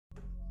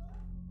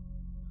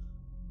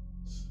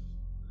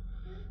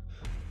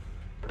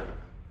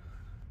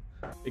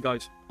Hey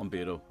guys, I'm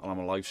Beardo and I'm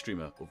a live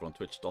streamer over on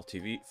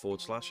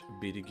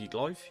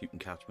twitch.tv/BeardoGeekLive. You can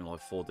catch me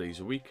live 4 days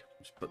a week.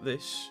 But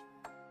this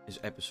is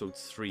episode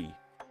 3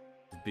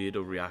 of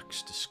Beardo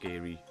Reacts to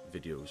scary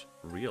videos.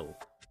 Real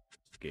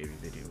scary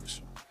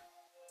videos.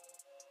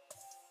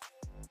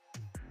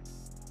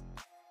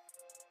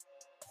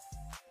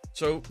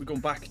 So we're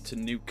going back to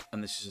Nuke,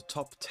 and this is a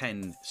top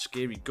 10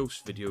 scary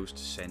ghost videos to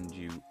send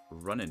you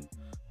running.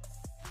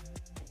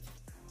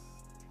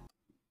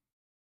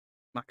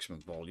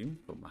 Maximum volume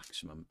for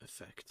maximum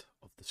effect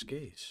of the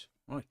scares.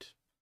 Right,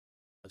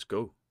 let's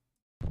go.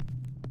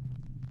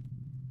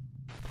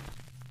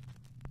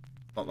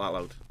 Not that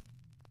loud.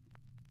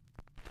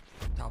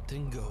 Top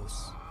 10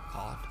 ghosts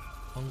caught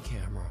on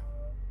camera.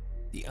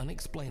 The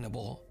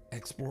unexplainable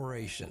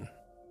exploration.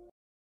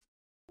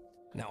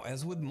 Now,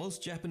 as with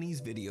most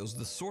Japanese videos,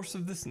 the source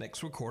of this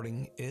next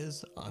recording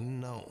is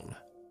unknown.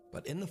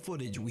 But in the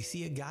footage, we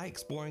see a guy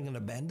exploring an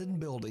abandoned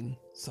building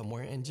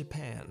somewhere in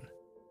Japan.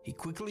 He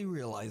quickly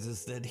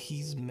realizes that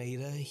he's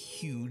made a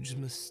huge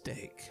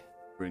mistake.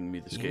 Bring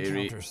me the scary. He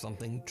encounters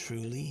something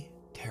truly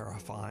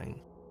terrifying.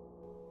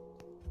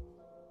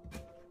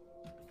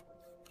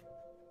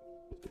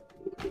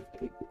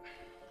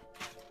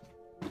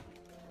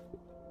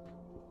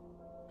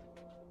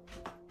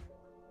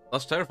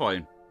 That's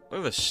terrifying. Look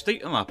at the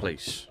state of that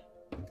place.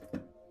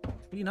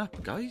 Clean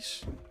up,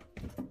 guys.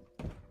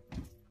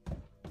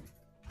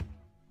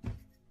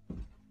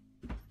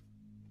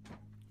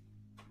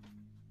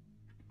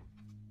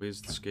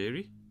 Where's the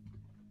scary?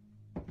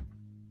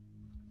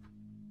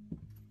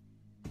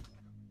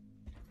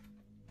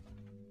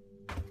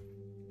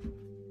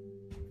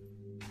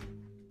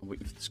 I'm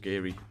waiting for the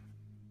scary.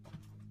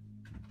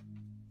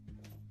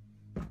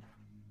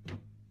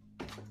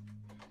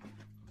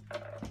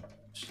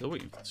 Still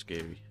waiting for the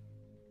scary.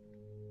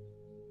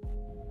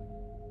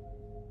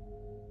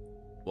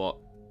 What?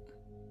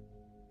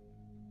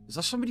 Is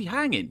that somebody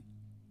hanging?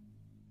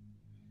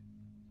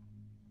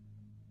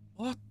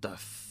 What the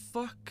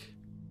fuck?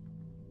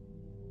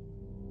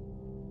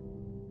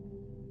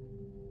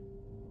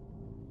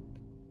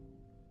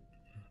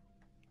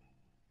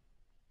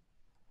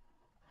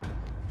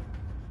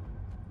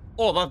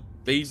 Oh, that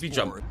baby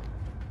jump.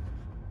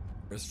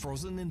 Is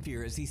frozen in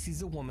fear as he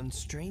sees a woman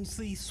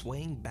strangely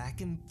swaying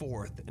back and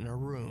forth in a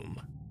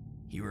room.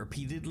 He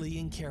repeatedly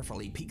and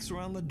carefully peeks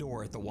around the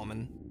door at the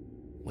woman,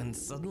 when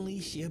suddenly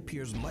she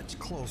appears much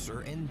closer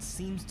and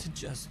seems to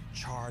just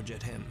charge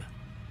at him.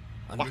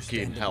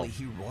 Understandably,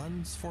 he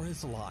runs for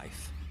his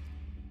life.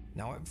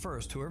 Now at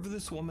first, whoever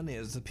this woman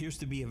is appears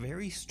to be a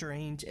very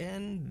strange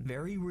and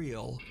very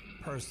real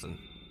person.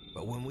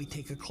 But when we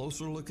take a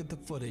closer look at the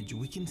footage,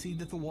 we can see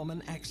that the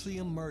woman actually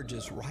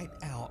emerges right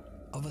out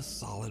of a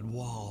solid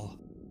wall.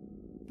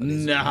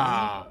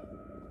 Nah.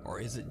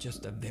 Or is it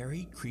just a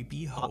very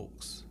creepy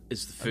hoax?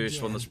 It's the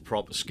first one that's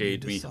proper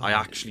scared me. I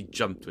actually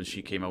jumped when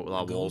she came out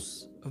of that wall.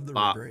 Of the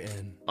River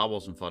Inn. That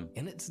wasn't fun.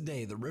 In its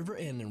day, the River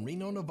Inn in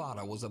Reno,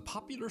 Nevada was a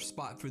popular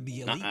spot for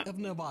the elite of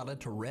Nevada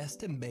to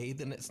rest and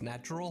bathe in its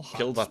natural hot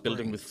Kill that springs.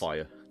 building with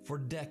fire. For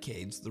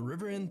decades, the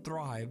River Inn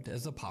thrived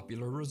as a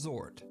popular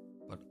resort.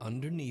 But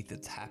underneath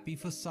its happy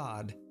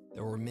facade,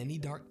 there were many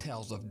dark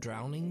tales of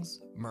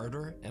drownings,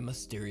 murder, and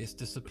mysterious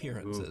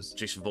disappearances. Ooh,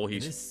 Jason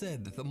Voorhees. It is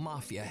said that the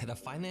mafia had a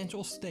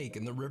financial stake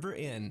in the River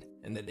Inn,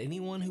 and that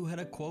anyone who had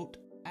a, quote,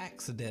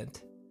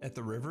 accident at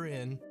the River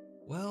Inn,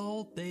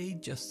 well, they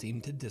just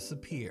seemed to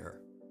disappear.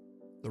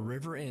 The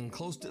River Inn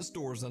closed its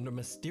doors under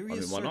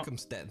mysterious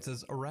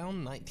circumstances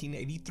around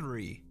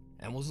 1983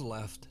 and was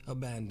left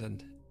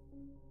abandoned.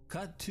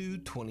 Cut to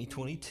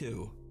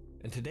 2022,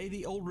 and today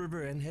the old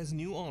River Inn has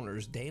new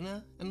owners,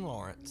 Dana and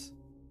Lawrence.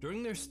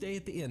 During their stay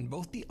at the inn,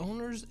 both the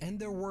owners and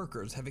their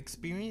workers have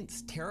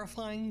experienced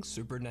terrifying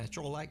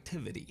supernatural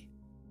activity.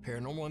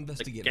 Paranormal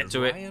investigators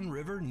Ryan,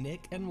 River,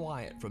 Nick, and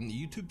Wyatt from the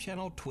YouTube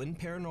channel Twin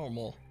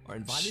Paranormal are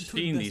invited to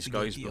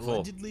investigate the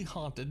allegedly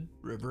haunted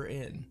River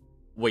Inn.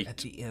 Wait. At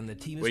the inn, the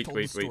team is told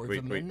the story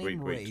of a man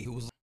named Ray who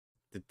was...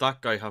 Did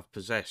that guy have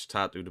possessed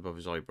tattooed above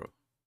his eyebrow?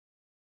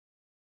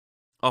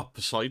 Oh,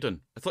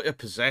 Poseidon. I thought he had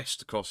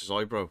possessed across his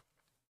eyebrow.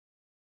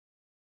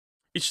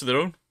 Each to their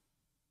own.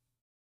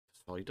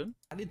 Poseidon?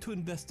 Invited to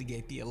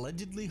investigate the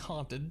allegedly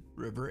haunted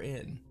River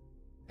Inn.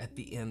 At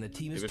the inn, the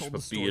team is told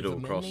the story of a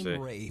man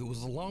named Ray who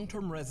was a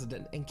long-term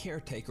resident and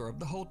caretaker of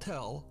the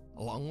hotel,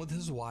 along with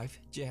his wife,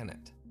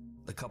 Janet.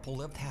 The couple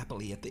lived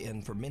happily at the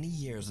inn for many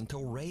years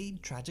until Ray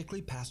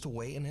tragically passed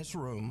away in his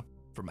room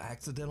from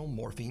accidental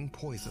morphine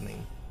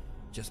poisoning.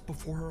 Just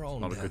before her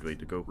own death, not a good way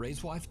to go.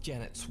 Ray's wife,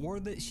 Janet, swore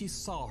that she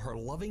saw her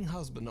loving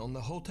husband on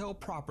the hotel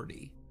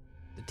property.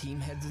 The team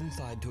heads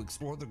inside to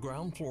explore the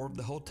ground floor of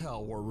the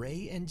hotel where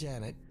Ray and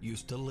Janet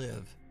used to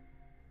live.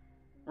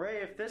 Ray,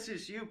 if this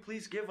is you,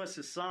 please give us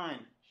a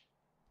sign.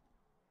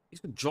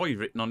 He's got joy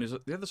written on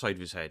the other side of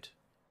his head.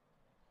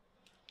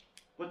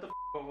 What the f?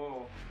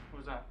 Whoa. What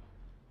was that?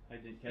 I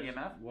did catch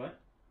EMF? What?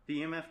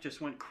 The EMF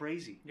just went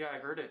crazy. Yeah, I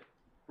heard it.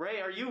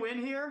 Ray, are you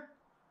in here?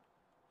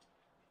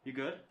 You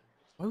good?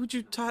 Why would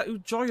you tattoo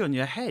joy on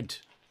your head?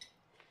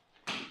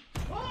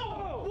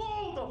 Oh!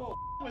 Whoa! The f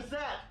was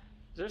that?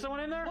 there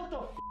someone in there? What the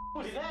f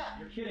was that?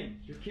 You're kidding.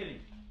 You're kidding.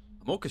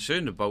 I'm more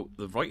concerned about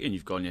the writing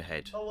you've got on your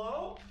head.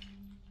 Hello?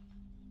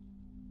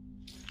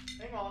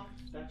 Hang on.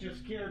 That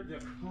just scared the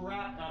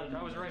crap out of me.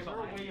 That was right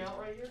behind way you. out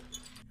right here?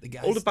 The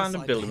guys Old abandoned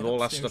decide to building head with all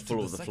that upstairs stuff to all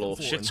the over the second floor.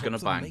 floor Shit's in gonna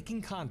hopes of bang.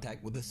 making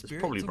contact with the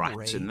spirits probably of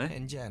rats Ray in there.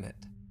 and Janet.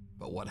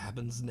 But what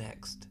happens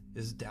next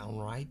is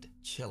downright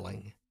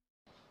chilling.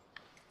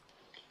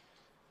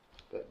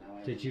 But now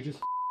I Did you just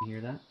hear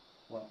that?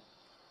 What?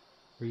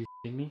 Were you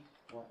me?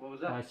 What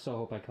was I so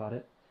hope I caught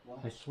it. What?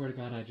 I swear to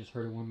God, I just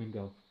heard a woman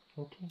go,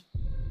 okay.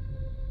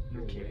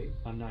 You're kidding.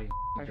 I'm not even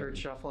I heard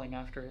joking. shuffling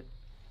after it.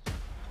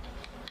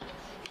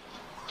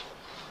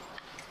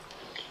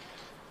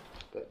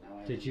 But now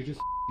I Did you just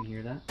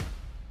hear that?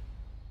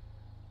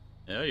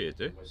 Yeah, you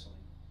do. whistling.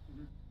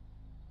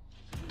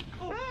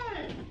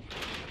 Hey!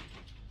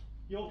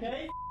 You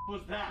okay?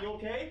 Was that? You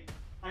okay?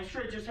 I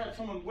sure just had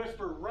someone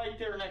whisper right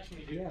there next to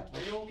me, dude. Yeah.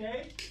 Are you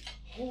okay?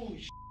 Holy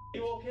sh!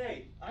 You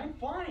okay? I'm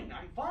fine.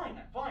 I'm fine.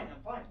 I'm fine.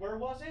 I'm fine. Where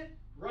was it?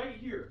 Right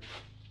here.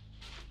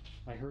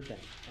 I heard that.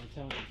 I'm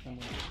telling you,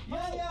 someone.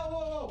 Yeah,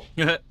 whoa.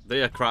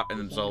 They are crapping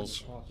themselves.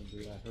 Someone was talking,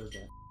 dude. I heard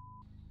that.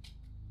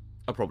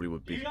 I probably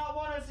would Do you be. not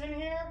want us in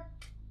here?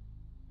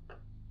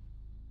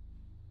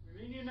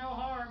 We mean you no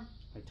harm.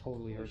 I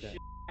totally heard that.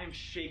 I'm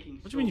shaking.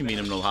 What do you mean you mean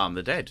him no harm?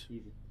 They're dead.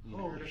 Easy.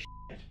 Holy sh!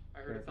 I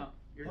heard a thump.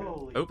 You're good.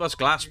 Holy. I hope that's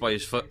glass by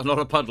his foot, not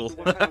a puddle. So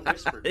what kind of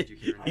whisper did you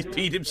hear? He's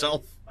peed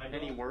himself. I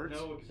Any don't words?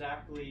 know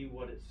exactly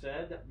what it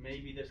said.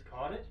 Maybe this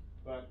caught it,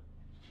 but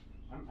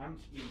I'm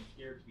being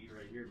scared to be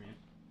right here, man.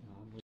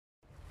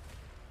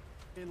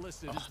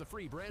 Enlisted is the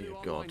free brand new dear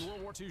online God.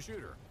 World War II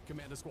shooter.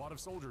 Command a squad of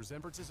soldiers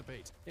and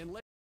participate.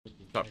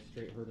 Stop. I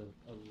straight heard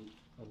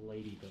a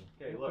lady go.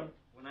 Okay, look.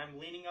 When I'm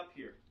leaning up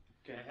here,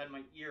 I had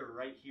my ear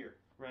right here,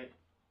 right,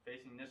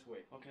 facing this way.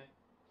 Okay.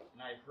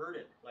 And I heard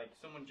it, like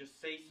someone just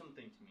say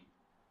something to me.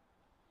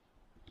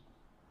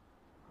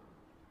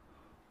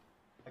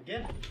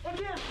 Again!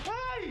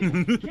 Hey!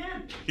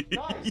 Again!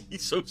 Guys!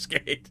 He's so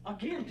scared.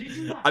 Again! Did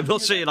you not I'm not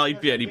hear saying that? I'd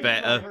be any Okay,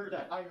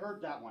 better. I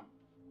heard that one.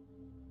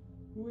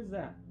 Who is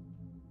that?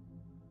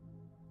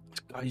 This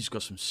guy's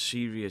got some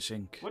serious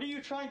ink. What are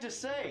you trying to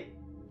say?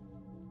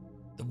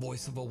 The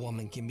voice of a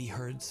woman can be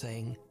heard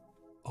saying,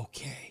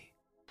 okay.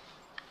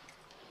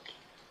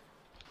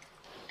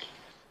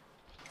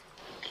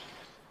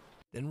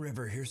 Then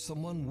River hears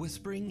someone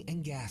whispering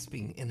and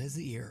gasping in his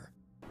ear.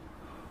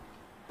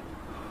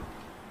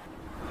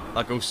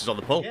 That ghost is on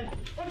the pole. Again!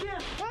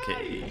 Again! Hey!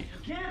 Okay.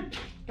 Again!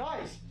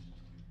 Guys!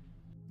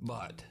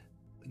 But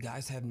the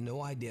guys have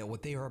no idea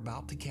what they are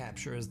about to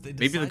capture as they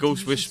Maybe decide the to ghost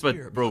use the whispered,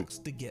 spirit bro, box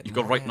to get you've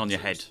got more writing on your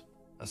head. answers.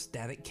 A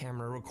static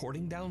camera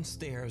recording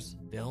downstairs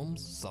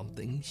films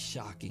something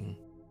shocking.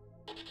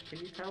 Can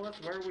you tell us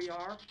where we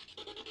are?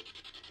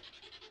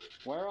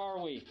 Where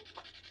are we?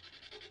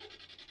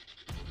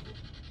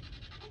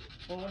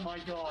 Oh my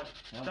god.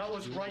 That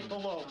was right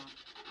below.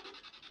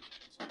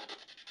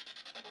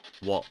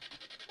 What?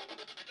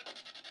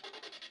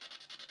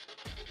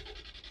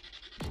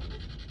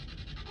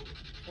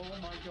 Oh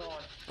my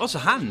god. Oh, it's a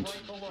hand.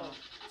 Right below.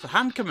 It's a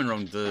hand coming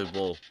around the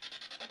wall.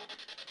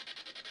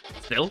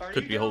 Still, Are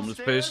could you be a homeless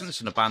downstairs? person.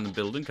 It's an abandoned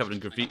building covered in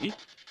graffiti.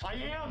 I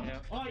am! Yeah.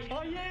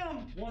 I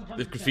am!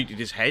 They've graffitied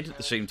his head at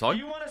the same Do time.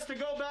 you want us to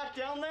go back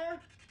down there?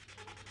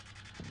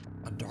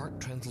 A dark,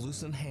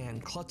 translucent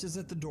hand clutches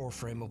at the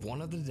doorframe of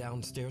one of the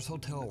downstairs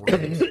hotel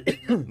rooms.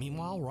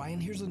 Meanwhile,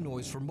 Ryan hears a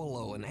noise from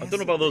below and asks don't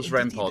know about if those the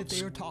REM entity that pods.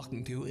 they are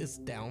talking to is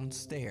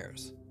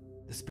downstairs.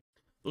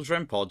 Those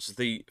REM pods,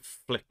 they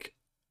flick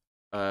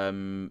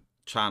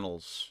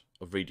channels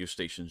of radio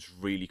stations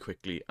really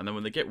quickly, and then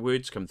when they get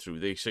words come through,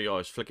 they say, "Oh,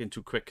 it's flicking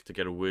too quick to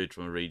get a word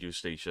from a radio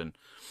station."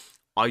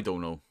 I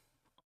don't know.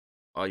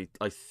 I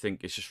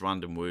think it's just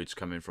random words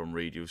coming from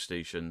radio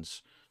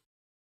stations.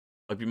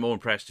 I'd be more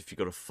impressed if you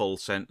got a full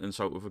sentence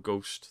out of a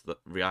ghost that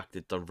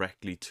reacted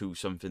directly to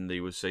something they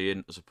were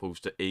saying, as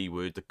opposed to a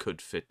word that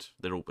could fit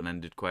their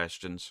open-ended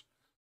questions.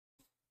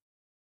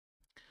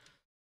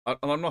 And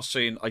I'm not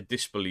saying I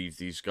disbelieve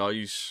these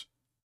guys,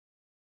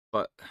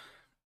 but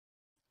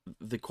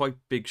they're quite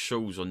big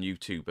shows on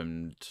YouTube,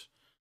 and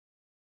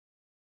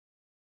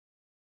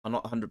I'm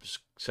not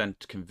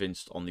 100%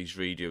 convinced on these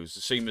radios.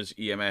 The same as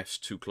EMFs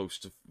too close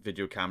to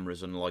video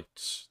cameras and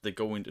lights. They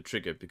go into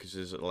trigger because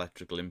there's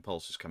electrical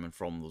impulses coming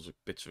from those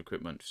bits of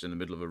equipment. If it's in the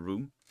middle of a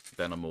room,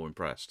 then I'm more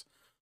impressed.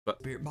 But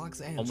Spirit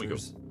box on we go.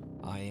 answers,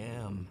 I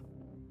am.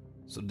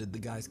 So did the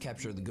guys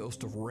capture the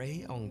ghost of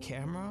Ray on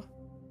camera?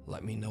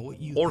 Let me know what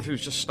you Or think. if it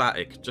was just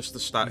static, just the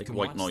You static can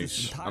white watch this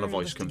noise entire and a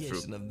voice come through.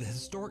 investigation of the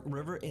historic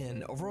River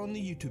Inn over on the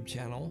YouTube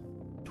channel,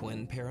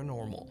 Twin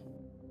Paranormal.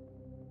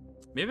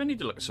 Maybe I need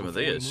to look at some of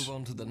Before we theirs. move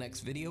on to the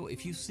next video,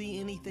 if you see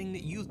anything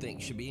that you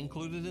think should be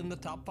included in the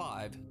top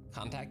 5,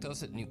 contact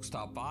us at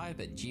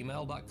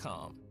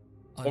nukestop5@gmail.com.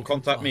 Or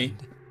contact me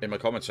Unconfined. in my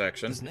comment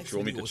section This if next you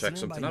want me video to was check sent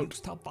in something by out. Nuke's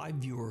top 5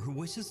 viewer who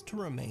wishes to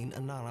remain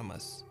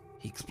anonymous.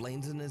 He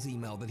explains in his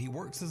email that he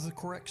works as a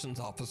corrections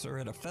officer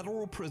at a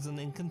federal prison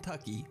in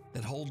Kentucky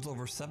that holds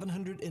over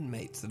 700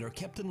 inmates that are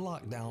kept in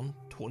lockdown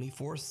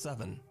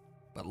 24/7.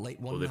 But late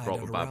Oh, one they're night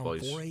proper at bad around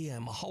boys. 4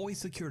 a.m., a hallway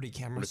security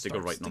camera What if they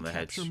go starts right to on their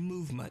heads? capture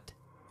movement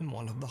in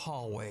one of the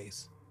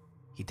hallways.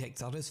 He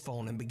takes out his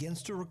phone and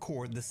begins to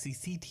record the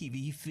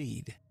CCTV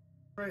feed.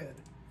 Red.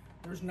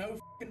 There's no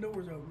f***ing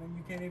doors open and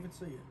you can't even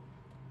see it.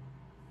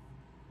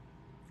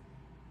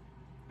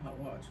 Now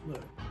watch,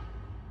 look.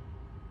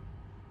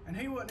 And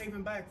he wasn't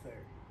even back there.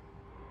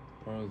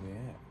 Where was he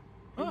at?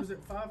 He was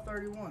at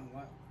 531.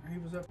 Like he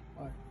was up.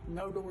 Like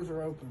no doors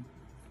are open.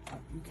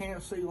 Like, you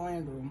can't see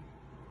Landrum.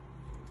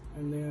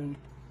 And then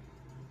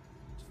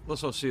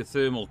Let's also see a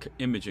thermal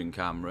imaging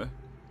camera, and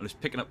it's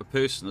picking up a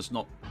person that's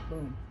not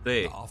boom.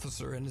 there. The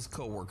officer and his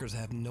co-workers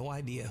have no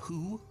idea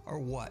who or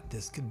what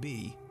this could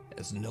be,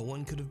 as no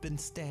one could have been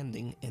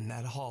standing in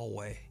that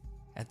hallway.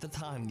 At the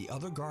time, the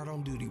other guard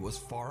on duty was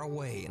far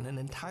away in an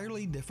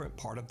entirely different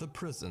part of the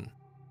prison.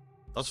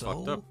 That's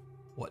fucked up.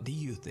 What do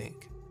you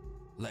think?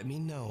 Let me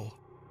know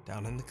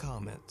down in the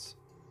comments.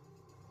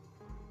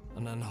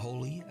 An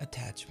unholy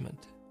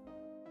attachment.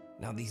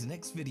 Now, these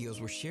next videos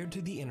were shared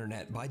to the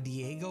internet by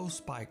Diego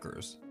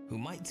Spikers, who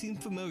might seem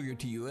familiar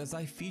to you as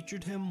I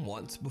featured him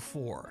once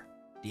before.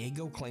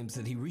 Diego claims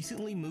that he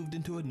recently moved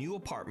into a new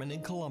apartment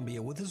in Colombia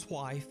with his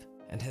wife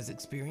and has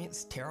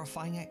experienced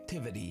terrifying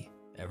activity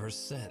ever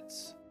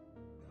since.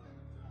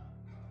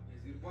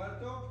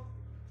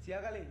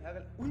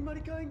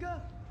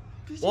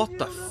 What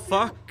the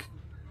fuck?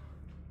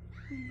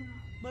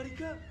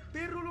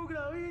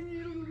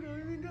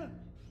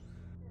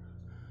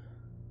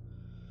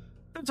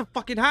 That's a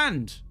fucking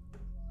hand.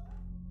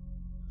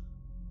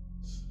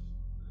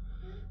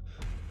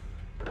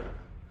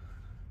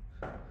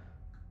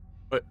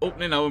 Right,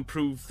 open it now and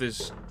prove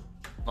there's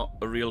not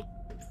a real...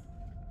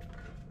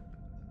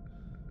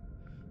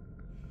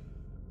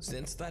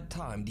 Since that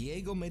time,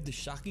 Diego made the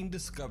shocking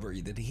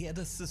discovery that he had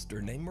a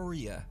sister named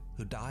Maria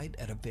who died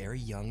at a very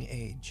young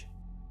age.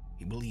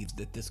 He believes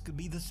that this could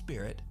be the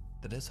spirit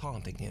that is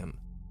haunting him.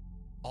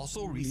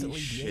 Also, recently,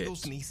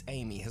 Diego's niece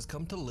Amy has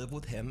come to live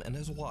with him and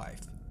his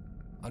wife.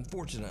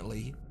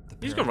 Unfortunately, the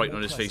He's got writing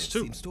on paranormal his face presence too.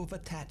 seems to have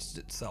attached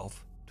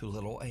itself to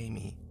little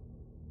Amy.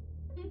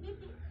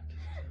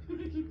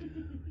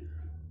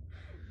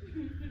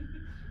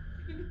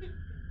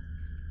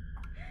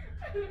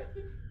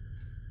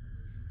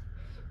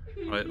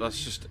 Right,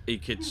 that's just a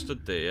kid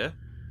stood there.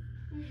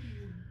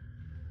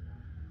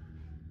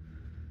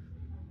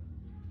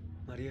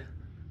 Maria.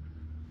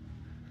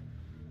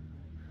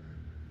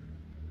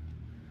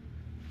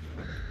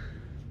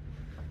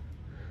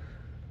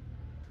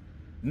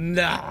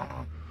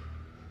 Nah.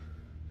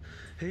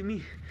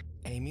 Amy.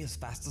 Amy is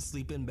fast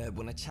asleep in bed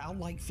when a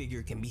childlike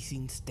figure can be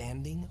seen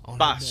standing on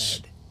That's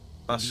her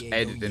bed. Diego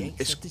editing. yanks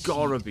It's at the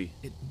gotta sheet. be.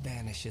 It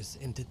vanishes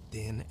into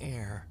thin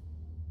air.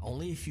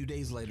 Only a few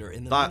days later,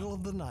 in the That- middle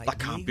of the night, that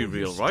can't Diego be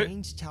real, hears right?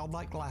 strange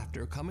childlike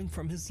laughter coming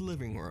from his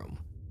living room.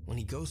 When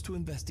he goes to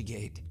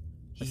investigate,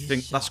 he I is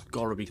think that's shocked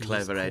gotta be to his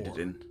clever core.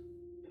 editing.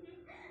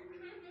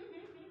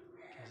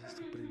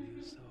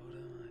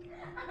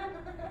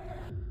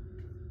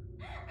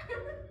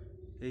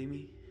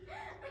 Amy.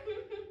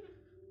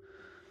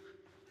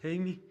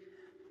 Amy.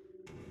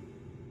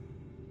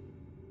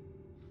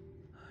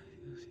 Ay,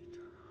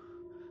 Diosito.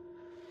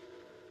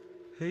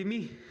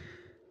 Amy.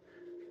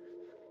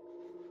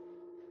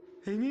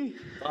 Amy.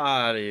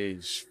 That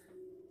is...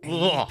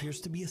 Amy Ugh.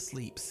 appears to be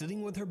asleep,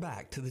 sitting with her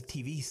back to the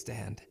TV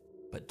stand,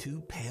 but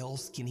two pale,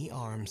 skinny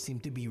arms seem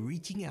to be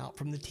reaching out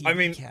from the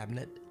TV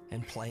cabinet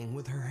and playing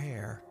with her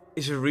hair.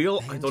 Is it real?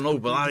 The I hands don't know,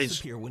 but quickly that is...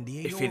 disappear when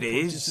Diego If it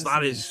approaches is, his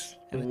that niece is...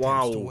 and attempts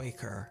to Wow. wake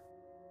her.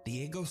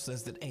 Diego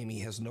says that Amy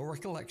has no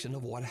recollection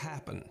of what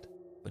happened,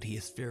 but he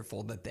is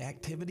fearful that the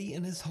activity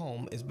in his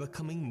home is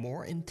becoming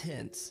more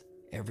intense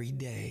every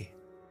day.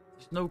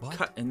 There's no But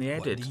cut in the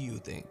edit. what do you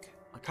think?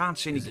 I can't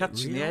see any Is it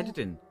cuts in the real?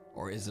 editing.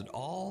 Or is it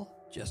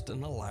all just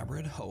an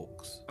elaborate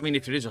hoax? I mean,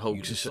 if it is a You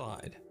hoax, it's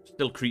decide.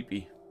 still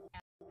creepy.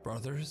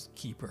 Brother's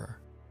Keeper.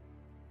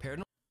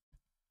 Paranormal.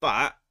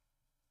 But...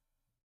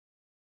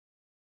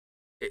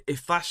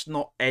 if that's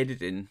not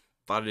editing,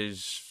 that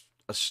is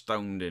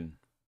astounding.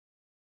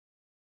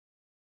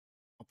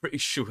 I'm pretty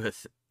sure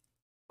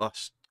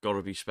that's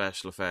gotta be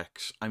special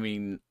effects. I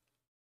mean,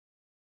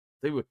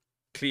 they were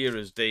clear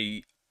as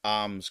day,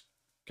 arms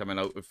coming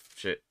out of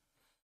shit.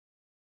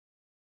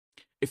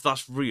 If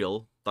that's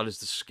real, that is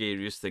the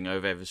scariest thing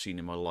I've ever seen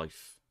in my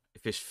life.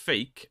 If it's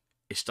fake,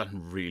 it's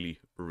done really,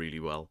 really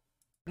well.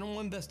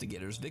 Paranormal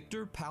investigators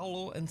Victor,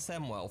 Paulo, and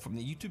Samuel from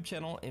the YouTube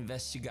channel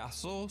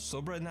Investigação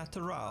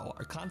Sobrenatural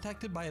are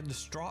contacted by a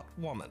distraught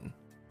woman.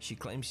 She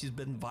claims she's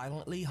been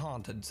violently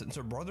haunted since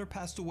her brother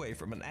passed away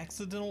from an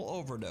accidental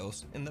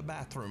overdose in the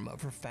bathroom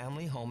of her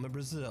family home in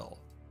Brazil.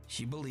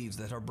 She believes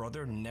that her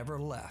brother never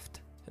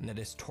left and that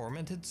his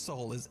tormented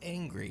soul is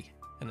angry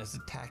and is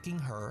attacking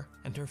her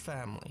and her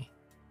family.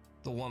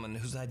 The woman,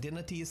 whose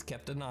identity is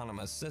kept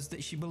anonymous, says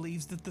that she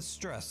believes that the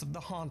stress of the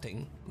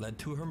haunting led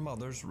to her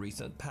mother's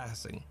recent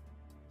passing.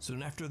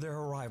 Soon after their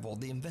arrival,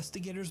 the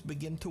investigators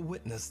begin to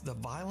witness the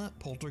violent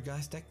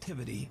poltergeist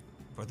activity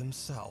for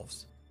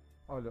themselves.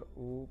 Olha,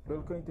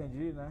 pelo que eu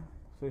entendi, né?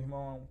 seu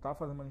irmão tá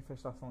fazendo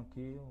manifestação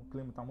aqui, o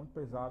clima tá muito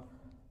pesado.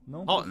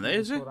 Não Oh, and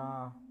there's precisa it.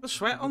 chorar. The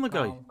sweat Fica on the guy.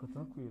 calmo, fica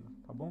tranquilo,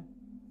 tá bom?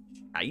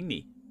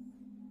 Tiny.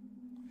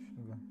 Deixa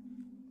eu ver.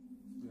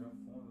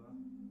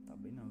 Tá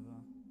bem não, viu?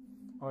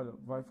 Olha,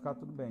 vai ficar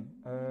tudo bem.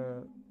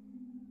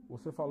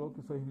 Você falou que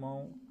o seu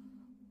irmão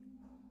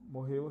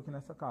morreu aqui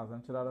nessa casa,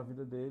 né? Tiraram a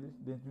vida dele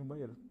dentro de um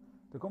banheiro.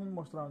 Tem como me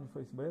mostrar onde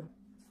foi esse banheiro?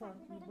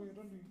 No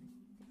banheiro ali.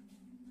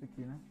 Esse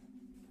aqui, né?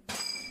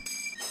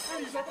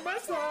 Aí já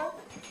começou!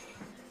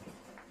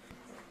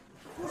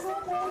 Você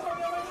não conta,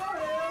 minha mãe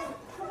morreu!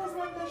 Como você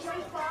vai me deixar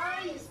em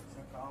paz?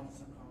 Calma,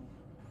 calma.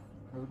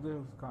 Meu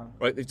Deus, cara.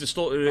 Right, they've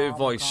distorted her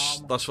voice.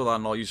 Calma. That's what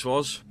that noise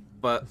was.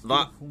 But Respira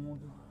that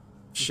fundo.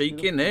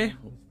 shaking there.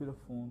 Respira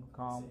fundo,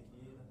 calma.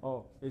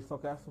 Ó, ele só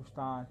quer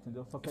assustar,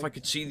 entendeu? Só If quer I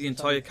could see the deixar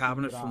entire ele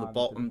cabinet from the desequilibrado,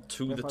 bottom entendeu?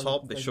 to Quer the fazer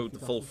top, com they que ele showed the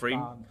fique full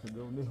frame. assustado,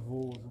 entendeu?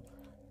 Nervoso.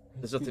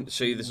 There's nothing to Respira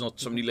see, there's fundo, not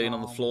fica somebody laying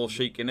on the calmo, floor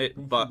entendeu? shaking it,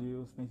 Pense but em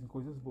Deus, pense em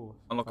coisas boas.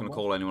 I'm not Tá going to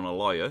bom? call anyone a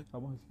liar. Tá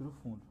bom, respira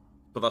fundo.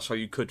 But that's how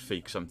you could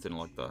fake something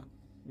like that.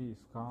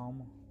 Isso,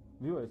 calma.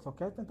 Viu? Ele só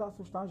quer tentar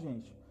assustar a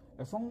gente.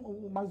 É só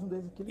mais um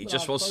desequilibrado. He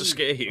just wants só to isso,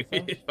 scare you. tá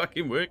certo? It's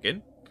fucking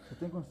working. Você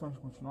tem condições de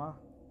continuar?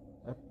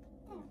 É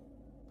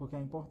porque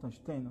é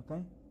importante. Tem, não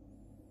tem?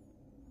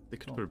 They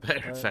could Pronto. put a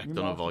better effect Me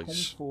on her mostra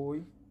voice. como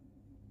foi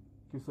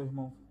que o seu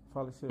irmão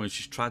faleceu. When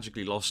she's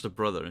tragically lost a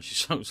brother and she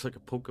sounds like a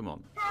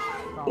Pokemon.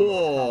 Calma,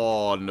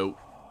 Oh, no.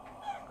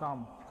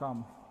 calma,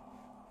 calma.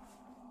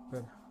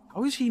 Pera,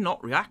 How is he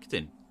not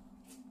reacting?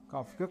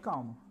 calma, fica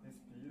calma.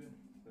 Respira,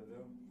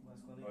 entendeu?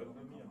 Olha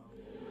pra mim,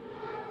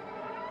 ó.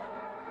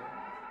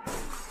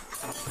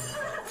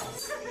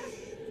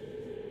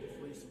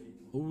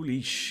 Holy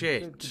Ele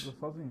shit. quebrou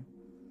sozinho.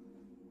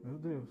 Meu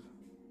Deus.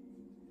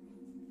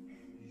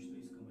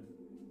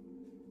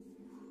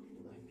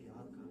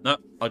 No,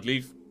 I'd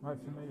leave. Vai,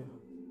 filma aí.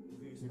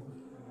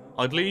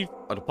 I'd leave.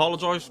 I'd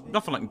apologise.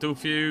 Nothing I can do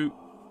for you.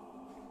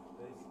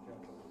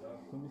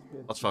 Filma o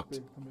espelho. That's fucked.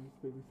 Espelho, filma o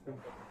espelho, espelho.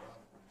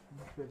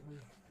 Filma o espelho, aí.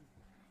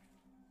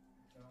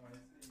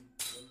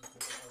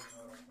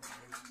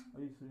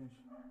 É isso,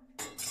 gente.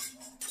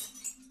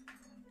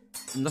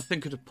 Nothing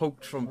could have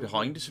poked from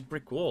behind. It's a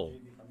brick wall.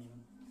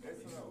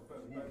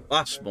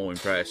 That's more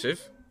impressive.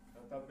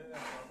 Tá bem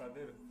nessa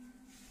cadeira?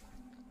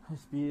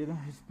 Respira,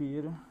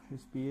 respira,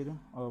 respira.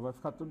 Ó, vai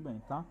ficar tudo bem,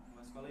 tá?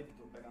 Mas fala aí,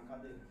 Vitor, pegar uma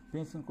cadeira.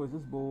 Pense em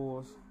coisas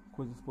boas,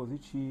 coisas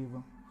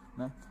positivas,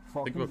 né?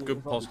 Foca Think em of Deus.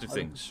 good Olha, positive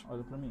things.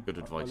 Olha pra mim. Good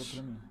Olha advice.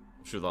 pra mim.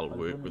 I'm sure that'll Olha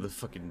work pra with mim, the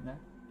fucking né?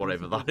 whatever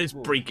Pense em that coisas is,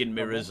 boas, breaking tá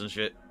mirrors bom? and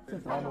shit.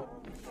 Senta lá.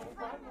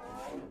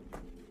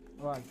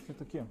 Vai,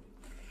 senta aqui, ó.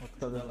 Outra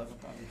cadeira.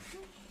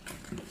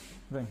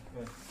 Vem,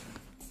 vem.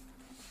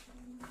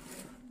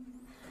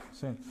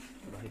 Senta.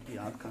 Tô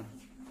arrepiado, cara.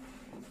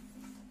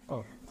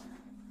 Ó.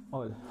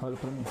 Olha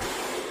pra mim.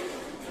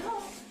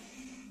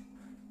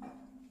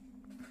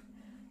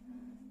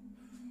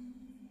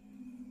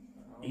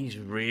 He's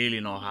really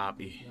not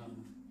happy.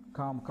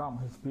 Calma,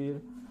 calma,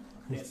 respira.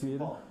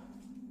 Respira.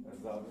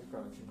 Exato, hein,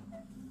 cara?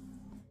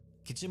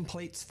 Kitchen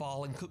plates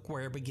fall and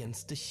cookware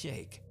begins to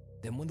shake.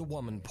 Then when the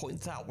woman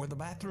points out where the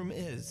bathroom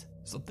is,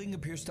 something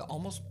appears to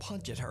almost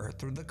punch at her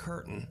through the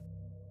curtain.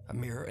 A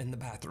mirror in the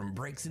bathroom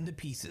breaks into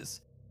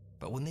pieces.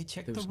 But when they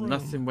check There the was room,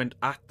 nothing went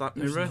at that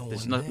there's mirror. no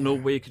There's one no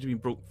there. way it could have been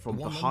broke the from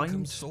woman behind.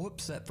 becomes so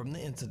upset from the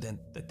incident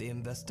that the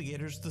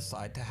investigators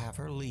decide to have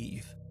her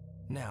leave.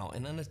 Now,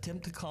 in an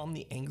attempt to calm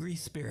the angry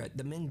spirit,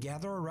 the men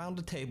gather around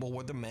a table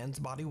where the man's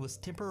body was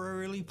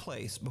temporarily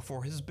placed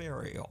before his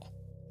burial.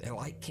 They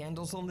light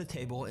candles on the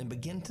table and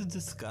begin to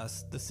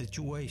discuss the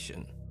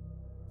situation.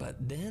 But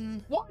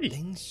then, Why?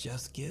 things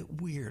just get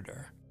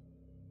weirder.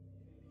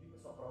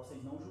 Só pra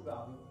vocês não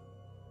julgar, viu?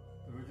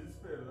 Tu viu o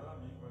desespero, né, na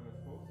minha, quando ele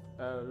ficou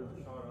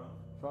É, chorando.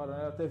 chorando,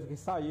 ela teve que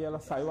sair, ela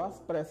saiu às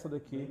pressas Bem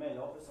daqui.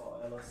 melhor, pessoal,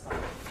 ela sai.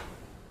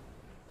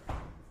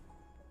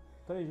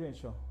 Tá aí,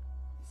 gente, ó.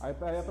 Aí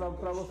é pra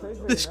vocês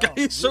verem, This né,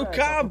 guy ó. is so Direto,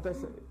 calm.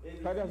 acontece-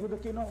 Pede ajuda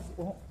aqui, não.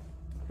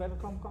 Pega,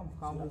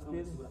 calma,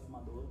 respira. Segura a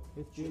fumadora.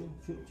 Respira.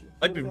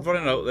 I'd been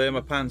running out there,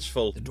 my pants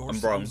full. The door I'm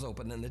brown. slams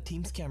open and the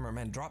team's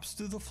cameraman drops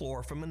through the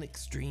floor from an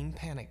extreme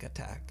panic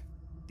attack.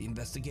 The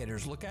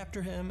investigators look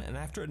after him, and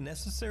after a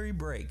necessary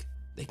break,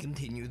 they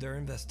continue their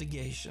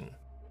investigation.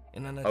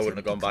 In an wouldn't have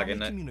attempt gone to back calmly in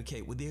there.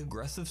 communicate with the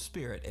aggressive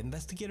spirit,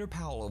 Investigator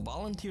Paolo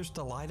volunteers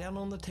to lie down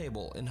on the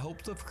table in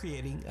hopes of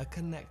creating a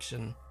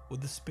connection with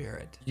the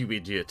spirit. You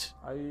idiot.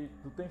 Aí,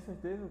 tu tem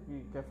certeza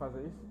que quer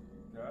fazer isso?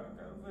 Cara, eu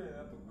quero ver,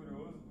 né? Tô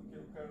curioso porque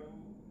eu quero,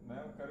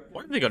 né? Eu quero que Why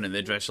have they gone in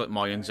there dressed like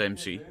Mayans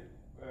MC?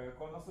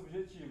 Qual é o nosso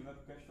objetivo, né?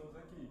 Porque a gente todos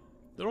aqui.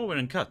 They're all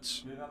wearing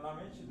cuts. Porque na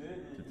mente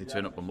dele. Did they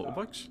turn up on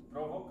motorbikes?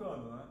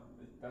 Provocando, né?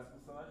 Ele tá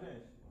expulsando a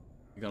gente.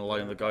 You're gonna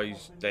lie on the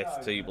guy's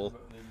death table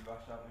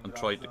and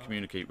try to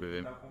communicate with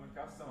him. Na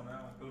comunicação,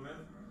 né? Pelo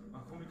menos uma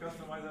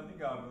comunicação mais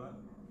amigável, né?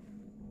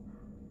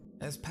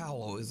 As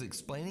Paolo is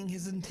explaining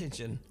his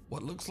intention,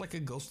 what looks like a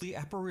ghostly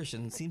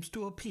apparition seems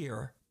to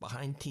appear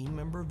behind team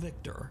member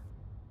Victor.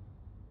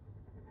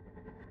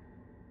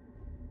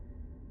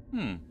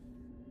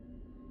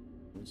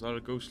 Was that a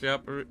ghostly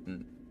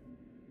apparition?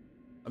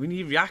 I mean,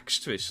 he reacts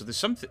to it, so there's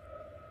something.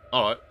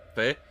 Alright,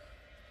 Fair.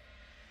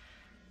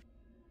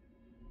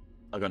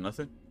 I got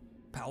nothing.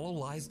 Paolo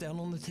lies down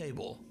on the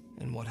table,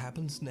 and what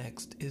happens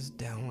next is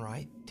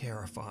downright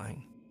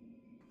terrifying.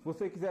 Se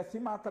você quiser se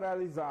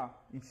materializar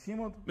em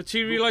cima do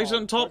Materialize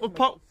on top of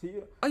Paul.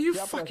 Are you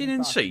fucking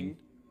insane?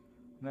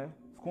 Né?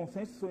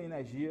 Concentre sua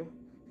energia.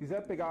 Se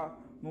quiser pegar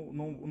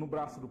no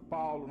braço do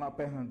Paulo, na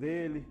perna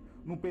dele,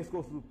 no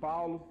pescoço do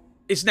Paulo.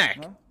 His neck.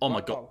 Né? Oh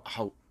my god.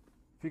 How?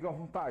 Fica à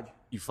vontade.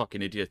 You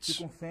fucking idiots.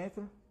 Se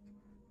concentra.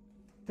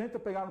 Tenta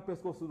pegar no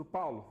pescoço do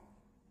Paulo.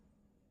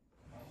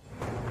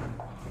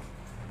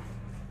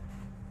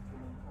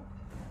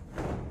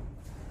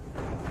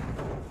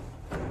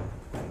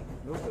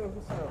 Meu Deus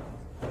do céu.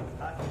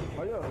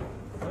 Olha, ó.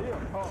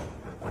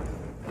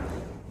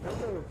 Meu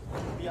Deus.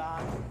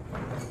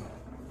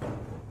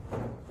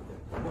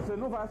 Você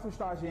não vai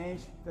assustar a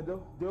gente,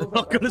 entendeu? Deus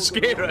Not gonna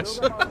scare us.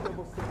 Deus é maior que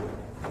você.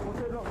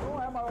 Você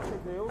não é maior que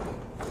Deus.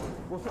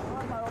 Você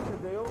não é maior que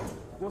Deus.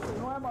 Você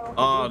não é maior que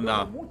Oh Deus.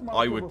 no, Muito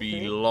maior I que would você.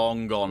 be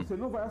long gone. Você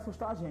não vai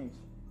assustar a gente.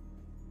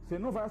 Você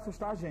não vai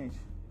assustar a gente.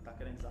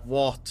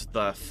 What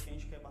the f... A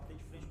gente quer bater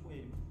de frente com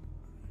ele.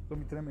 Tô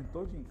me tremendo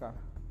todinho, cara.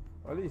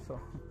 Olha isso, ó.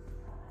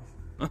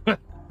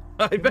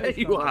 I bet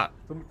you are.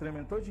 Tô me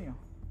tremendo todinho.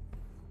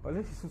 Olha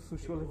esse susto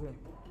que eu levei.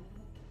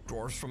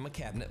 Drawers from a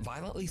cabinet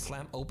violently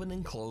slam open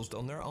and closed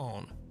on their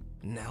own.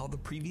 Now the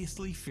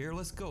previously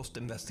fearless ghost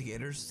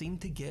investigators seem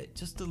to get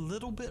just a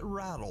little bit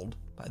rattled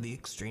by the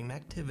extreme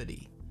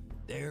activity.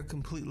 They are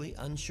completely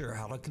unsure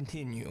how to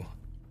continue.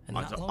 And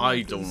not long I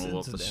after don't this know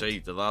what to incident, say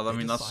to that. I they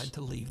mean, decide that's...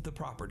 to leave the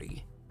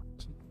property.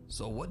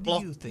 So what do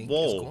Block you think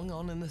wall. is going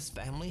on in this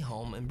family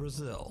home in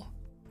Brazil?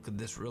 Could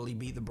this really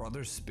be the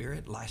brother's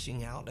spirit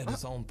lashing out at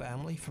his own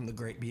family from the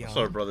great beyond?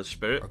 Sorry, brother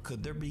spirit. Or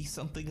could there be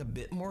something a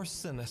bit more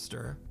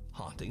sinister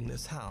haunting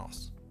this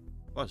house?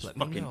 That's Let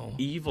me fucking know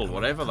evil, down in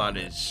whatever the that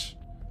comments. is.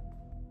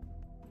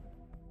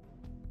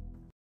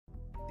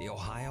 The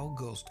Ohio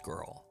Ghost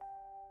Girl.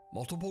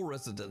 Multiple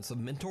residents of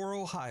Mentor,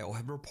 Ohio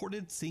have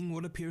reported seeing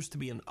what appears to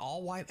be an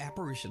all-white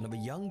apparition of a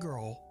young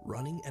girl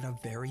running at a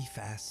very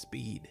fast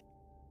speed.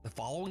 The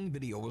following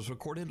video was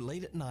recorded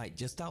late at night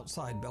just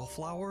outside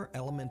Bellflower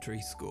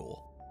Elementary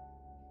School.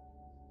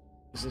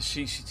 Is this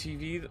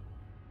CCTV?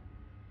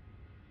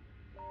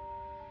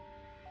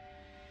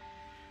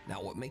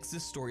 Now, what makes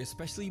this story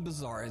especially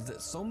bizarre is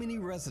that so many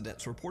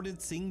residents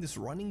reported seeing this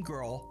running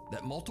girl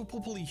that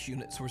multiple police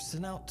units were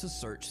sent out to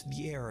search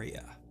the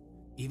area,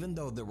 even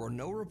though there were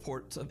no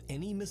reports of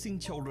any missing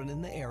children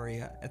in the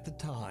area at the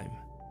time.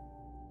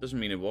 Doesn't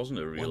mean it wasn't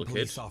a real One kid.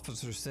 police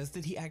officer says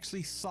that he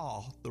actually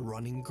saw the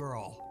running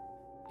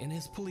girl. In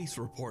his police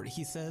report,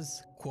 he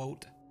says,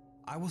 quote,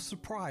 "I was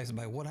surprised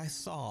by what I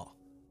saw.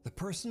 The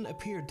person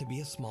appeared to be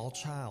a small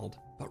child,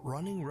 but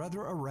running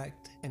rather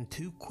erect and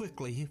too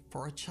quickly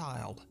for a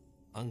child,"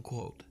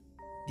 unquote.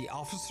 The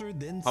officer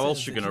then How else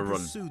says you that gonna he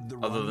run, pursued the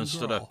other running than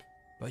stood girl, up?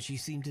 but she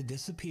seemed to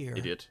disappear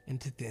Idiot.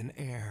 into thin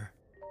air.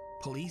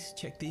 Police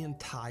checked the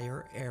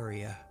entire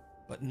area,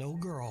 but no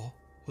girl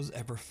was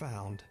ever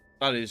found.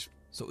 That is...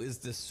 So is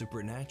this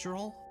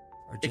supernatural?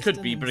 Or It just could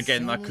an be, but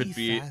again, that insanely could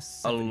be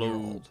fast a 7-year-old?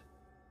 low Let me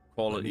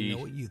quality know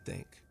what you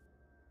think.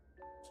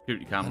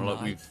 security camera,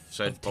 like we've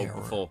said of terror.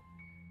 before.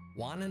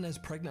 Juan and his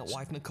pregnant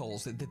wife Nicole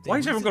said that they Why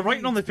is everyone got recently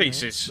writing on their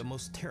experienced faces? the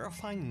most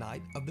terrifying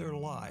night of their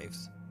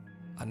lives.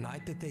 A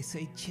night that they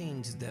say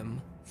changed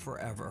them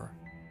forever.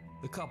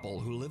 The couple,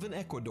 who live in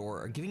Ecuador,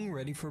 are getting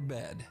ready for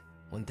bed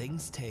when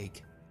things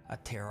take a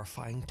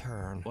terrifying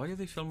turn. Why are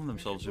they filming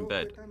themselves in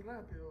bed?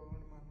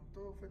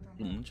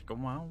 Chica,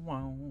 wow,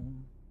 wow.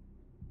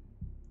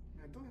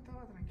 Todo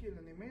estaba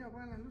tranquilo, ni medio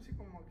apagan las luces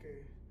como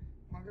que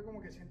Juanca como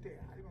que siente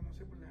algo, no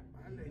sé, por la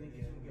espalda.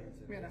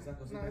 Mira,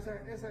 no,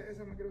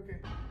 esa me creo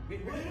que...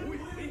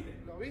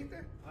 ¿Lo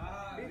viste?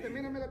 ¿Viste?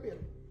 Mírame la piel.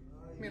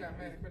 Mira,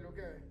 me lo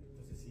que...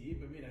 Entonces sí,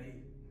 pues mira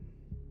ahí.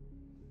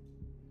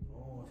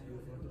 No, si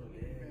fue otro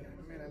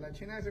Mira, la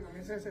china se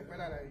comienza a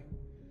desesperar ahí.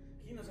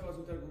 ¿Quién no se va a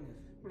asustar con eso?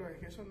 Bro, es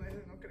que eso no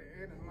es no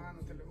creer, hermano,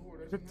 te lo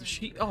juro. Rip the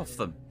sheet off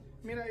them.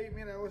 Mira ahí,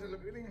 mira, o sea, lo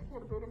que viene es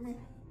corto ahora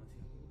mismo.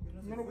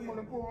 Mira cómo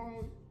le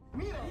empujan.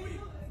 Mira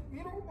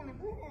cómo le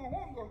empujan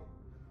juntos.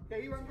 Y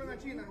ahí van con la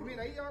china.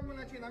 Mira, ahí ya van con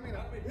la china,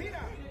 mira.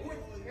 Mira,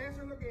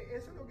 eso es lo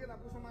que la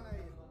puso mal a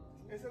ella.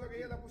 Eso es lo que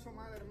ella la puso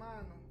mal,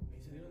 hermano.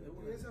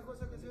 Y esas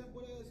cosas que se ven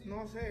por ahí.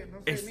 No sé.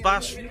 If Mira,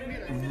 that's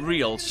mira.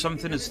 real,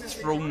 something has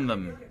thrown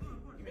them.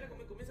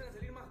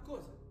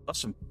 That's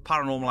some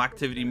paranormal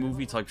activity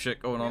movie type shit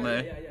going on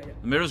there.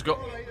 The mirror's got...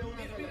 Todo ahí de una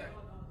sola.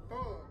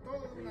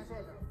 Todo de una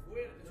sola.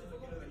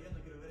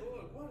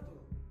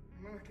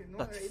 No, es que no.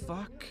 What the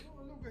fuck?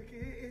 No, es que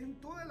es en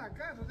toda la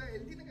casa. O sea,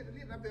 él tiene que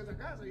salir rápido de esa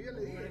casa. Yo ya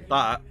le dije.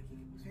 That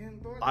Sí, en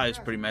toda la is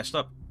casa. pretty messed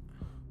up.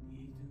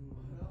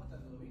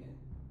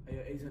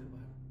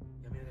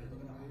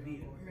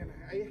 Mira,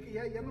 ahí es que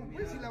ya no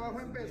puede si la bajo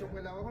en peso,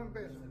 pues la bajo en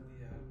peso.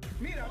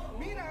 Mira,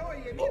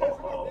 oye, mira, eso no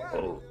cuadra.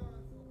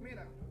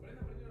 Mira.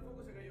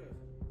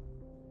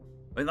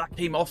 I mean, that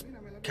came off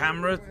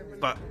camera,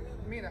 but...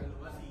 Mira,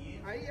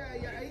 ahí ya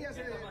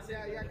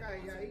ya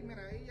cae, ahí,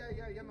 mira,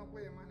 ahí ya no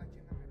puede más la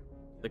china,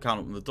 mira. They can't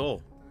open the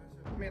door.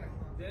 Mira.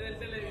 El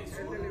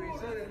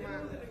televisor,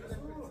 hermano.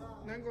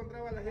 No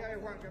encontraba las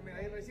llaves, Juanca. Mira,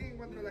 ahí recién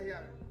encuentro las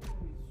llaves.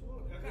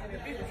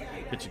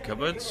 Kitchen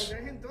cupboards.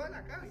 Es en toda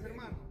la casa,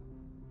 hermano.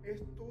 Es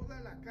toda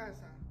la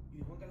casa.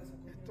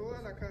 Es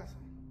toda la casa.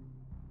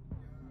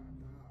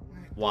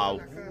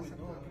 Wow.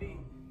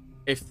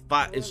 If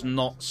that is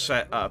not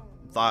set up,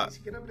 that...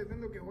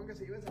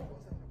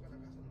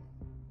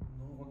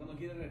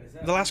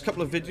 The last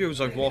couple of videos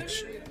I've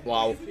watched...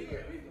 Wow.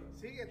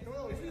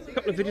 A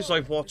couple of videos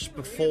I've watched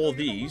before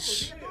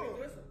these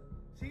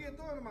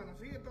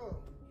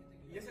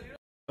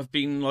have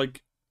been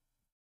like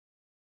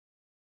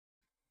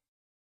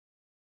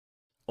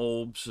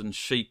orbs and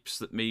shapes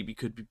that maybe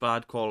could be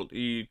bad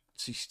quality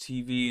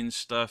CCTV and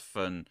stuff,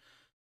 and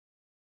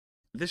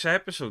this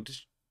episode,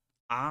 just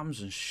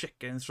arms and shit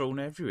getting thrown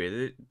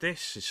everywhere.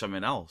 This is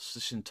something else.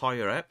 This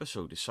entire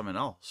episode is something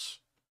else.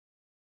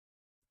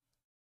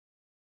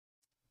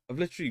 I've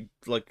literally,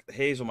 like,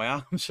 hairs on my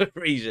arms are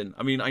raising.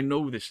 I mean, I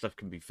know this stuff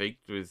can be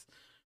faked with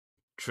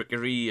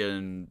trickery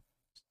and,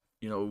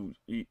 you know,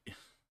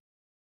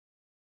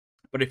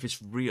 but if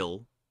it's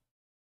real,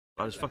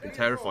 that is fucking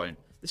terrifying.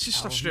 This is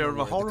stuff straight out of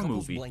a horror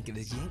movie. The blanket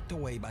is yanked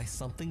away by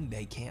something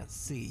they can't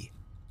see.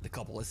 The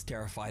couple is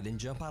terrified and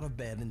jump out of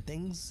bed, and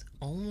things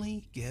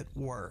only get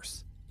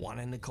worse. Juan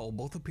and Nicole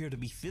both appear to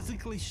be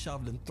physically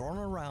shoved and thrown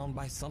around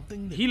by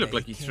something that he looked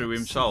like he threw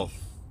himself.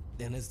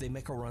 Then as they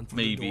make a run for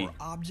the door,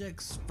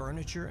 objects,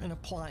 furniture, and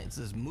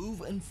appliances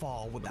move and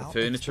fall without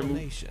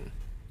explanation.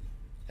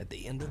 At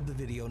the end of the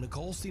video,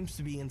 Nicole seems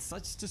to be in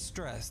such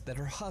distress that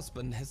her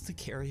husband has to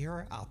carry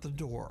her out the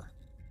door.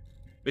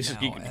 This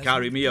is you can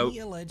carry me out. Any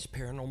alleged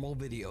paranormal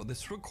video,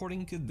 this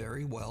recording could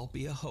very well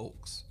be a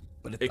hoax.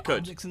 But if the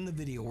objects in the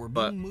video were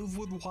being moved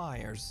with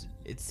wires,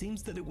 it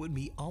seems that it would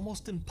be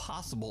almost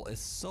impossible as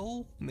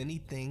so many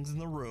things in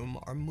the room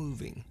are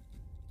moving.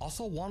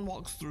 Also, Juan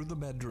walks through the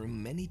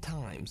bedroom many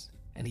times,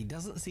 and he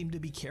doesn't seem to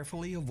be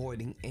carefully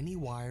avoiding any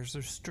wires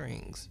or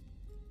strings.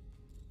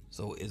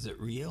 So is it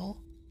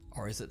real,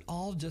 or is it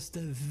all just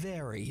a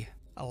very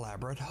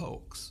elaborate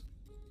hoax?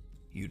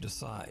 You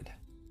decide.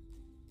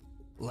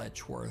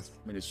 Letchworth.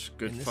 I mean, it's a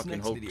good in this fucking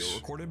next hoax. video,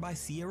 recorded by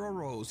Sierra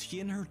Rose, she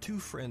and her two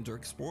friends are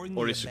exploring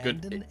the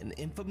abandoned and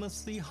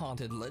infamously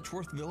haunted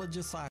Letchworth Village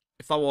Asylum.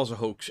 If that was a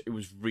hoax, it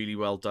was really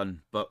well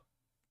done, but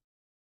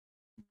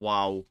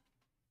wow.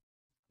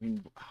 I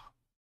mean,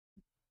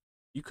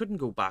 you couldn't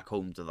go back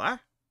home to that.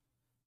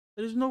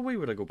 There's no way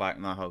would I go back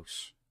in that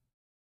house.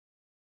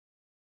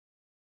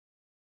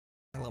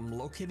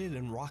 Located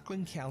in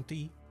Rockland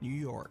County, New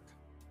York.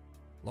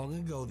 Long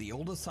ago, the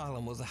old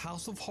asylum was a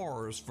house of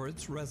horrors for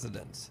its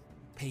residents.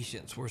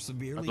 Patients were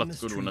severely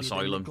mistreated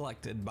and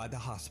neglected by the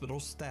hospital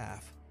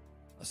staff.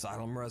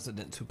 Asylum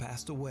residents who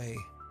passed away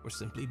were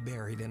simply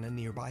buried in a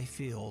nearby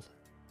field.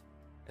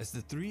 As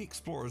the three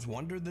explorers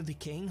wander the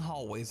decaying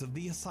hallways of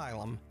the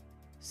asylum,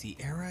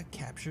 Sierra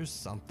captures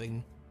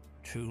something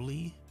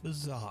truly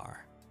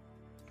bizarre.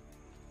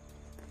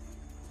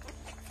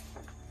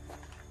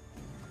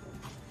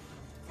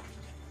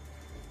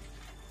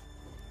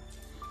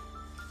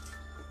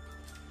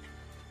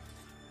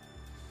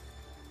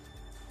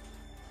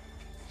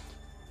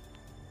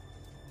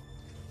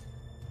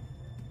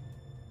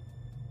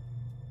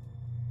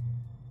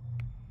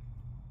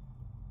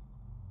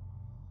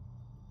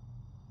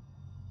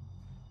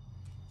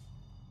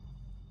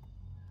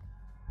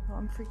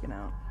 I'm freaking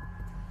out.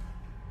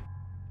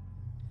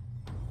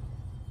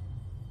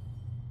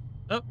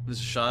 Oh,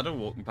 there's a shadow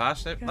walking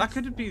past it. That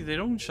could be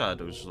their own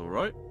shadows, though,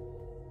 right?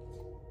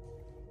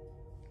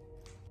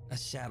 A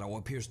shadow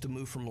appears to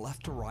move from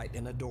left to right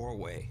in a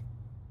doorway.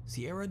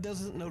 Sierra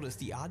doesn't notice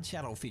the odd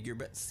shadow figure,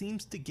 but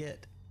seems to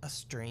get a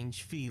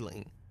strange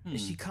feeling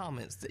as she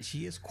comments that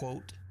she is,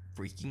 quote,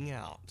 freaking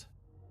out.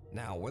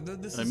 Now, whether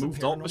this is a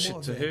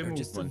paranormal event or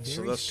just a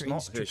very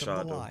strange trick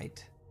of the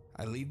light,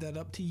 I leave that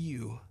up to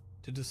you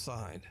to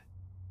decide.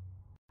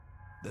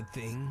 The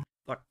thing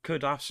that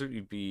could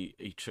absolutely be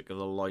a trick of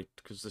the light,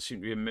 because there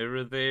seemed to be a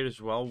mirror there as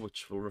well,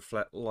 which will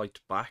reflect light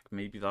back.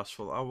 Maybe that's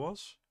what that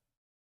was.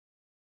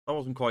 That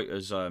wasn't quite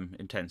as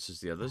intense as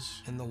the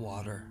others. In the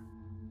water.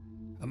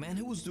 A man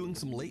who was doing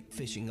some lake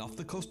fishing off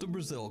the coast of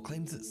Brazil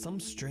claims that some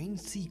strange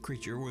sea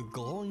creature with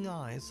glowing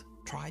eyes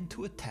tried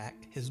to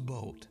attack his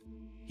boat.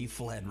 He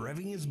fled,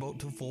 revving his boat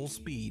to full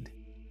speed,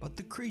 but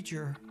the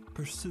creature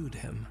pursued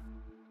him.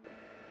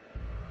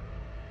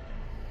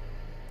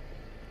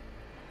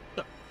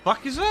 The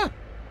fuck is that?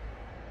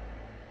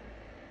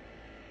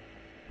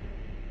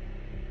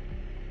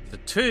 The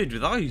turd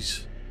with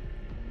eyes.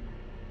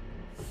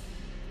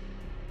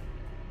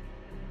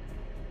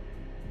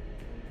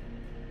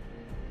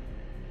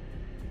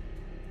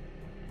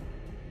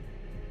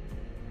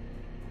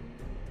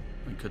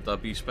 And could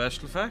that be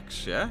special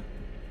effects? Yeah.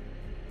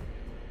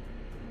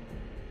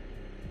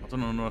 I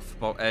don't know enough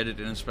about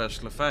editing and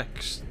special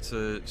effects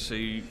to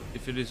see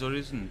if it is or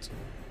isn't.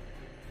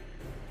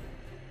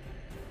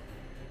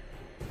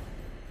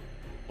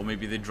 Or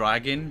maybe they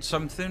drag in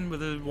something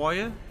with a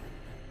wire.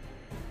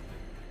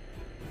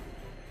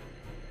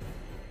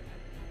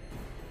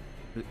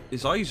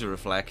 His eyes are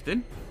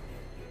reflecting.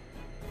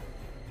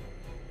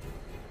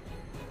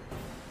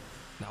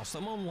 Now,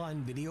 some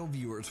online video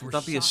viewers were Would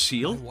that be a shocked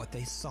seal? by what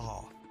they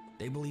saw.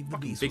 They believed the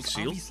Fucking beast big was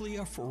seal. obviously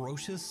a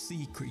ferocious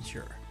sea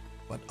creature,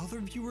 but other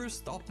viewers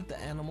thought that the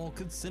animal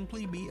could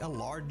simply be a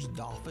large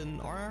dolphin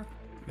or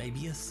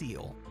maybe a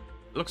seal.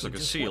 It looks So like a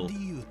just seal. What do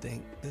you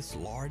think this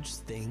large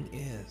thing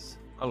is?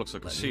 That looks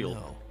like a Let me seal.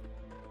 know.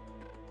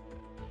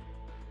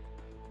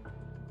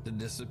 The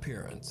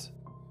disappearance.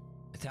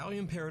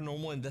 Italian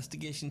paranormal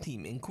investigation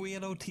team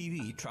Inquieto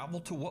TV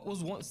traveled to what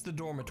was once the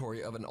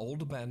dormitory of an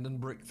old abandoned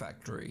brick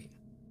factory.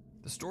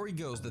 The story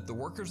goes that the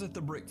workers at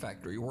the brick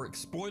factory were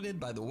exploited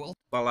by the wealthy.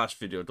 That last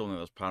video, I don't think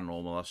that's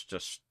paranormal. That's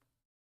just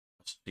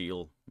a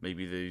seal.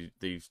 Maybe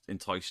they've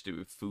enticed it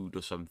with food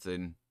or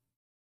something.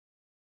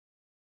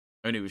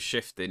 And it was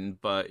shifting,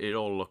 but it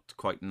all looked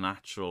quite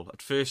natural.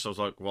 At first I was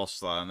like, what's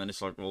that? And then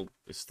it's like, well,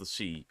 it's the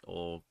sea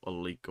or a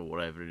lake or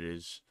whatever it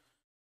is.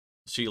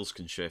 Seals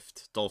can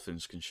shift.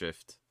 Dolphins can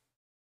shift.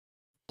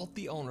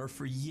 The owner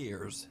for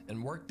years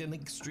and worked in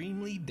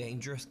extremely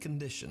dangerous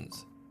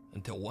conditions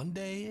until one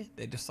day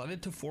they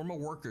decided to form a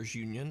workers'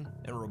 union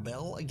and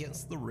rebel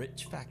against the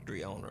rich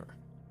factory owner.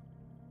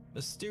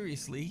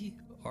 Mysteriously,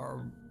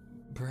 or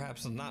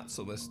perhaps not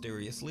so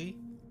mysteriously,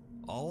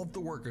 all of the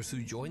workers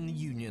who joined the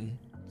union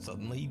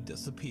suddenly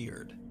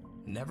disappeared,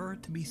 never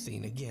to be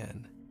seen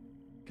again.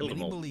 Killed them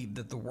Many all. believe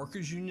that the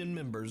workers' union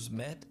members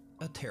met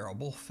a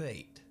terrible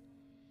fate,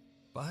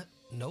 but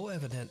no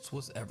evidence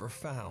was ever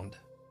found.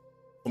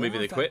 Or maybe Former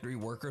they quit. Factory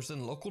workers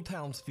and local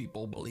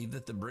townspeople believe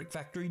that the brick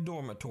factory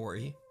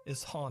dormitory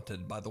is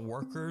haunted by the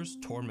workers'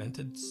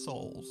 tormented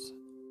souls.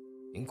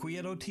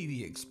 Inquieto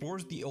TV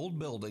explores the old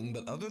building,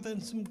 but other than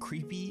some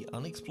creepy,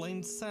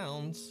 unexplained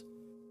sounds,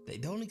 they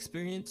don't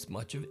experience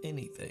much of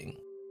anything.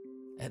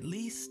 At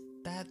least,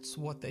 that's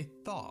what they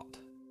thought.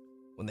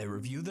 When they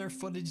review their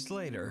footage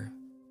later,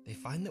 they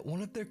find that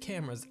one of their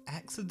cameras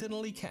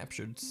accidentally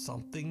captured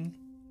something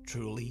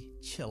truly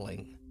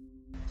chilling.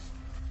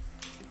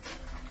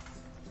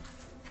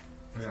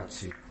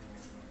 Ragazzi,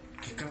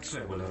 che cazzo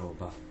è quella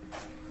roba?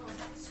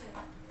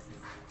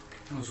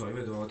 Non lo so, io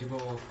vedo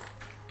tipo...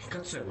 Che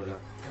cazzo è quella?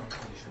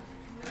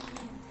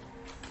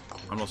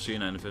 I'm not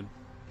seeing anything.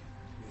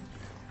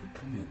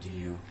 Oh mio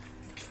Dio,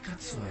 che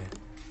cazzo è?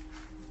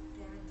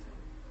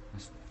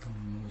 Aspetta,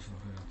 non lo so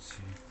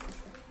ragazzi.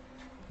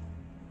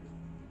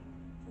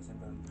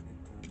 Sembra detto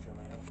che c'è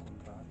mai al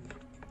contrario.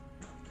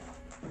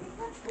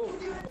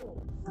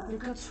 Oh, che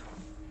cazzo?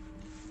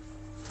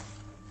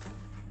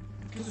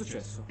 Che è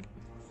successo?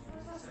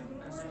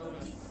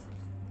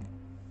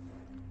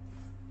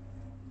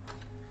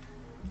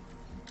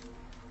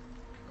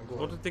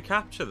 What did they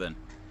capture then?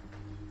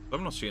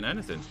 I'm not seeing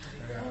anything.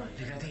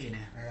 Le catene.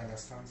 La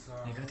stanza...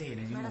 Le catene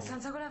di Ma la nuovo.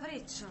 stanza con la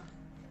freccia.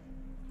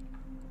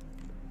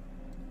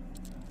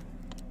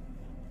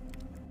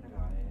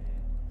 Raga,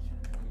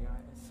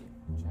 praticamente sì,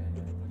 cioè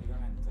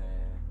praticamente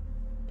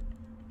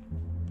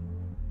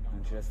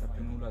non ci resta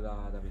più nulla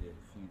da vedere,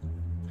 è finito.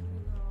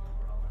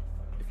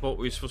 If what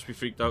we're supposed to be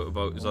freaked out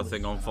about is that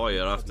thing on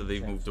fire after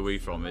they've moved away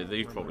from it,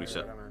 they've probably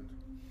said...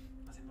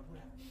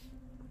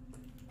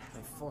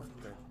 È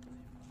forte.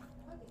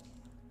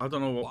 I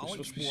don't know what we're While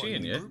supposed to be exploring,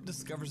 seeing the yet. group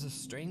discovers a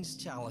strange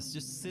chalice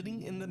just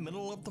sitting in the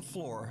middle of the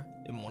floor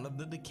in one of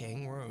the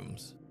decaying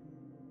rooms.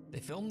 They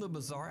film the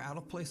bizarre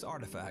out-of-place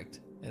artifact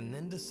and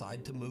then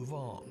decide to move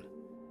on.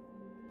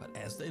 But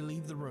as they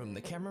leave the room, the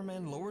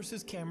cameraman lowers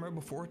his camera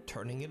before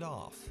turning it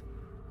off.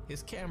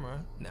 His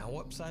camera, now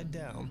upside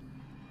down,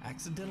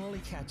 accidentally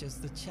catches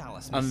the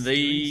chalice, And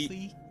they-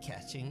 mysteriously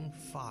catching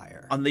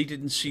fire. And they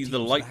didn't see the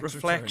Team's light backs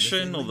are turned as they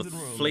reflection or leave the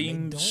room, and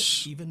flames.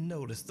 They don't even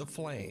notice the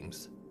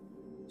flames.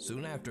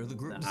 Soon after, the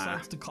group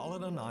decides to call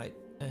it a night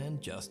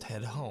and just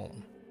head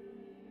home.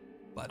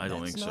 But I don't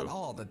that's think not so.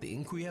 all that the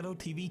Inquieto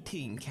TV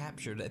team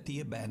captured at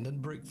the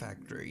abandoned brick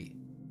factory.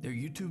 Their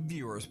YouTube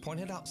viewers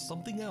pointed out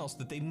something else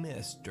that they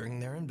missed during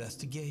their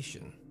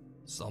investigation.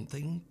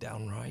 Something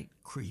downright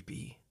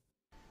creepy.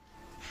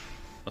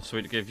 That's the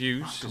way to get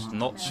views, is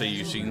not say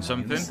you've seen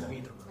something,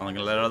 and I'm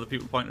gonna let other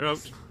people point it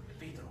out.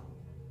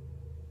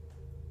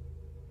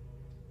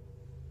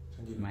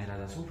 Ma era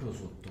da sopra o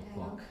sotto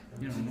qua?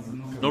 Io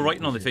non No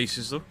writing on their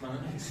faces though.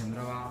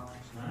 sembrava...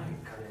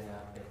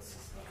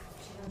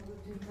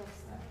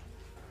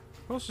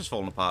 What's just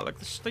falling apart like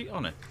the state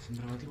on it?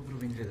 Sembrava tipo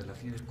provenire dalla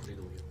fine del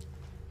corridoio.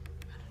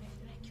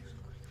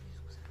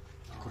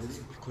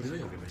 Il corridoio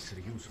dovrebbe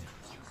essere chiuso.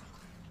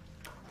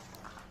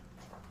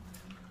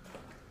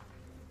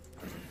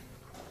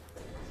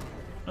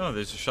 Oh,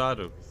 there's a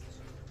shadow.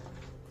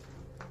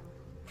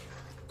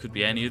 Could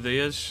be any of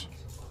theirs.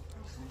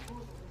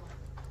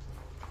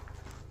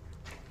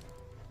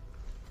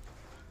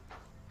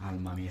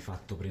 Alma, mi hai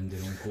fatto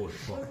prendere un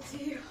colpo.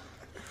 Oddio.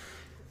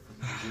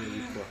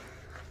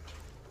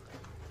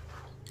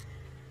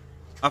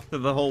 After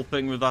the whole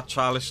thing with that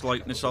chalice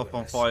lighting itself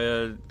on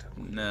fire,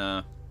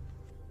 nah.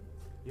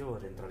 Io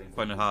vorrei entrare in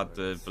Find it hard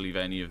to believe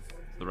any of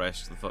the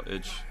rest of the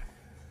footage.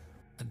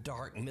 A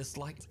dark,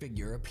 mist-like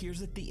figure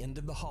appears at the end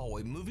of the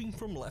hallway, moving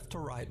from left to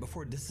right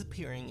before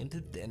disappearing into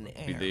thin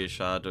air. Their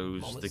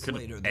shadows. Moments They could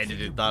later, have the edited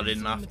figure that in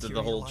briefly after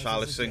the whole materializes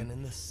chalice again thing.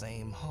 in the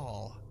same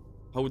hall.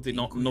 How would they The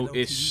not Beardo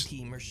notice TV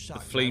team are the shocked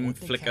by flame what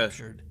they flicker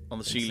captured on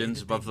the and say ceilings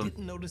that above they them?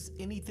 didn't notice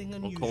anything Or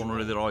unusual corner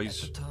of their at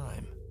eyes. the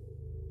time.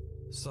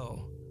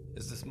 So,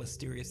 is this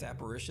mysterious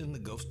apparition the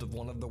ghost of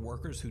one of the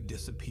workers who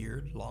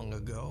disappeared long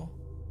ago?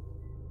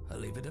 I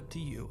leave it up to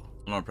you.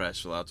 I'm not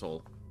impressed with that at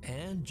all.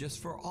 And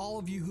just for all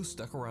of you who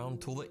stuck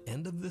around till the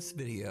end of this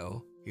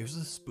video, here's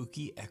a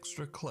spooky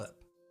extra clip.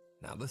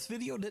 Now, this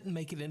video didn't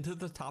make it into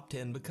the top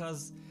 10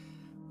 because,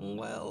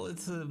 well,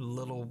 it's a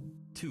little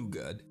too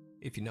good,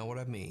 if you know what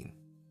I mean.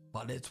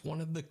 But it's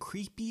one of the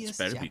creepiest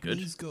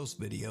Japanese ghost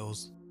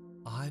videos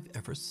I've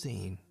ever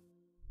seen.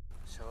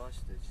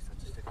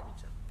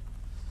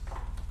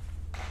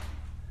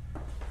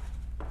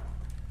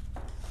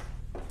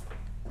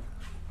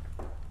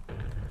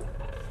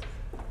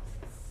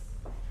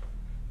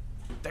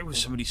 There was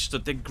somebody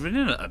stood there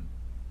grinning at him.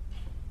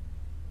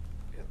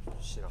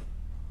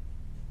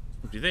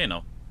 What do they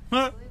know?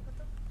 Huh?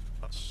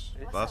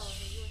 That's...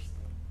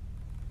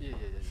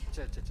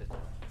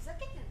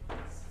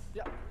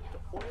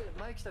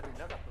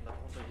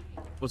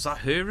 Was that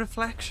her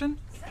reflection?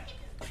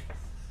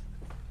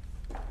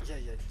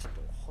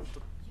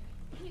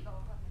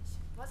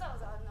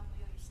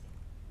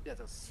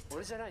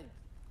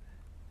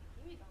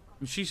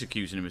 She's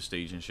accusing him of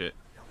staging shit.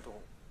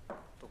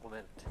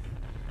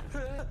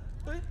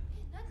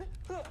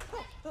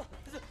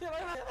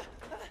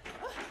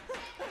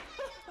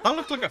 That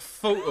looked like a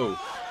photo.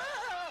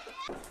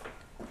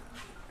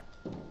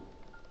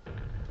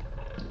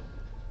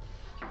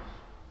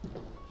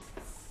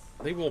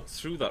 They walked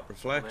through that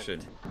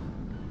reflection.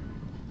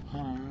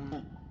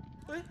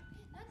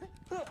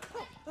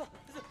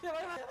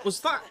 Was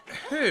that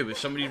her with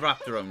somebody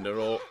wrapped around her,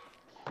 or...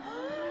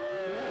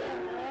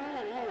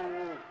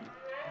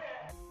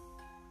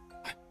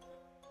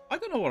 I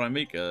don't know what I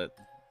make of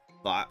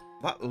that.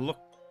 That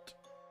looked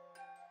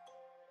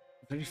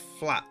very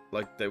flat,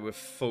 like there were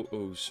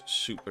photos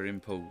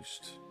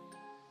superimposed.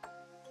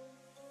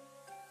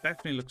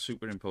 Definitely looked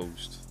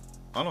superimposed.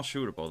 I'm not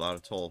sure about that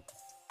at all.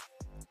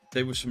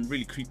 There were some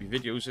really creepy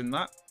videos in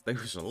that. There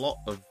was a lot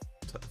of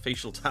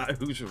facial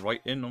tattoos with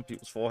writing on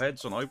people's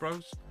foreheads and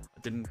eyebrows.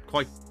 I didn't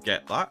quite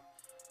get that.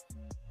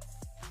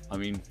 I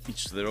mean,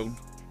 each to their own.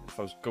 If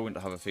I was going to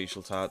have a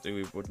facial tattoo,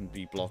 it wouldn't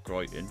be block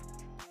writing.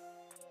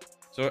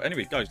 So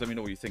anyway, guys, let me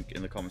know what you think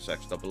in the comment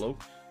section down below.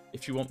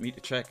 If you want me to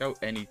check out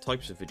any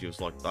types of videos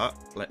like that,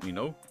 let me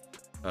know.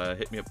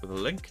 Hit me up with a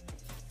link.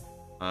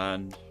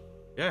 And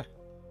yeah,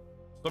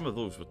 some of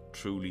those were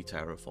truly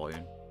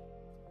terrifying.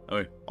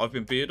 Anyway, I've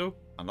been Beardo,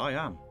 and I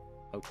am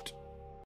out.